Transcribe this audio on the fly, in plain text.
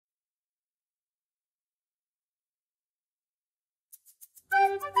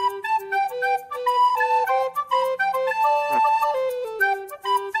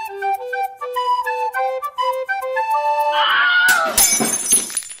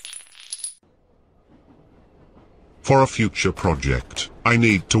For a future project, I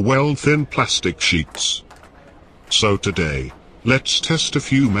need to weld thin plastic sheets. So today, let's test a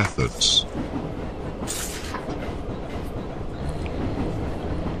few methods.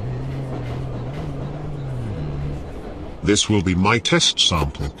 This will be my test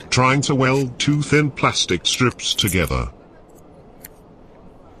sample, trying to weld two thin plastic strips together.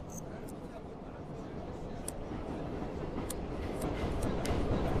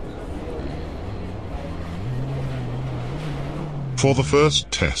 For the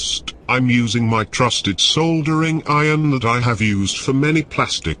first test, I'm using my trusted soldering iron that I have used for many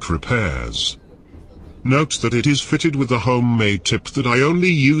plastic repairs. Note that it is fitted with a homemade tip that I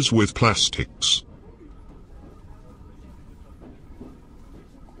only use with plastics.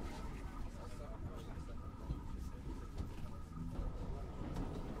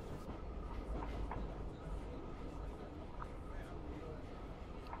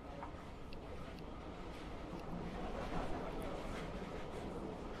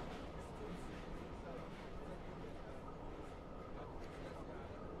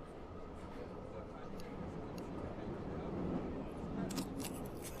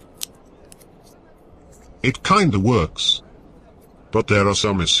 It kinda works. But there are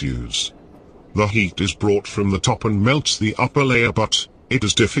some issues. The heat is brought from the top and melts the upper layer, but it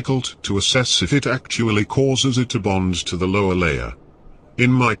is difficult to assess if it actually causes it to bond to the lower layer.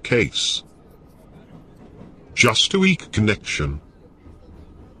 In my case, just a weak connection.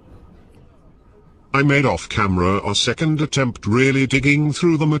 I made off camera a second attempt, really digging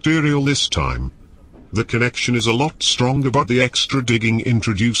through the material this time. The connection is a lot stronger, but the extra digging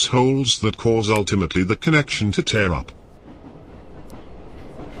introduce holes that cause ultimately the connection to tear up.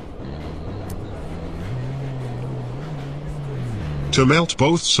 To melt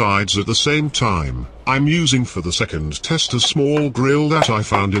both sides at the same time, I'm using for the second test a small grill that I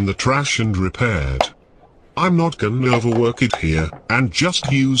found in the trash and repaired. I'm not gonna overwork it here, and just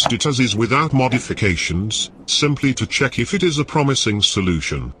used it as is without modifications, simply to check if it is a promising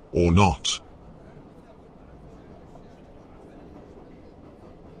solution, or not.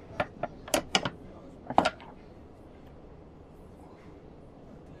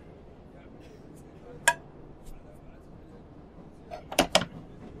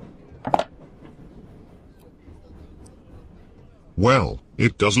 Well,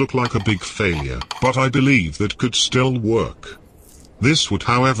 it does look like a big failure, but I believe that could still work. This would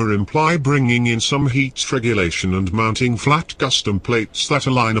however imply bringing in some heat regulation and mounting flat custom plates that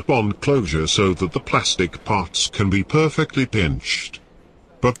align upon closure so that the plastic parts can be perfectly pinched.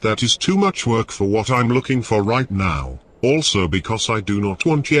 But that is too much work for what I'm looking for right now, also because I do not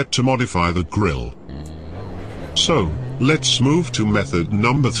want yet to modify the grill. So, let's move to method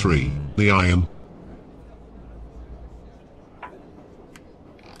number 3, the iron.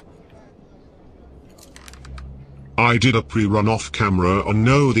 I did a pre-run off camera and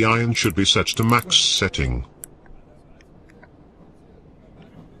know the iron should be set to max setting.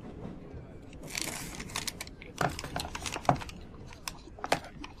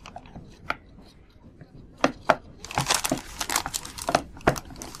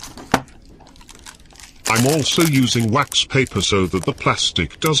 I'm also using wax paper so that the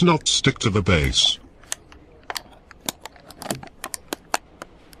plastic does not stick to the base.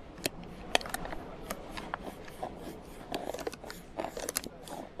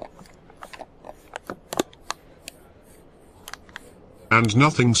 And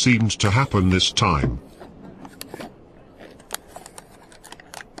nothing seemed to happen this time.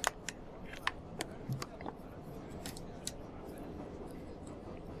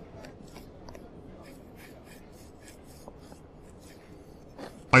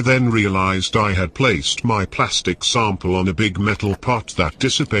 I then realized I had placed my plastic sample on a big metal pot that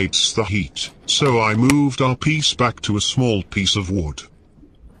dissipates the heat, so I moved our piece back to a small piece of wood.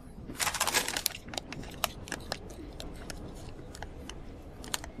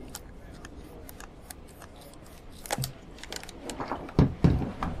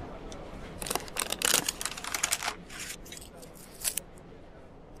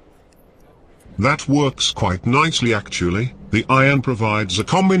 That works quite nicely actually. The iron provides a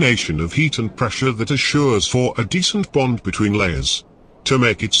combination of heat and pressure that assures for a decent bond between layers. To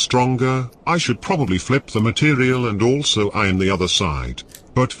make it stronger, I should probably flip the material and also iron the other side.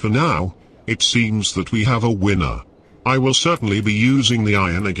 But for now, it seems that we have a winner. I will certainly be using the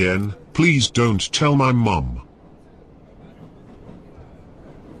iron again. Please don't tell my mum.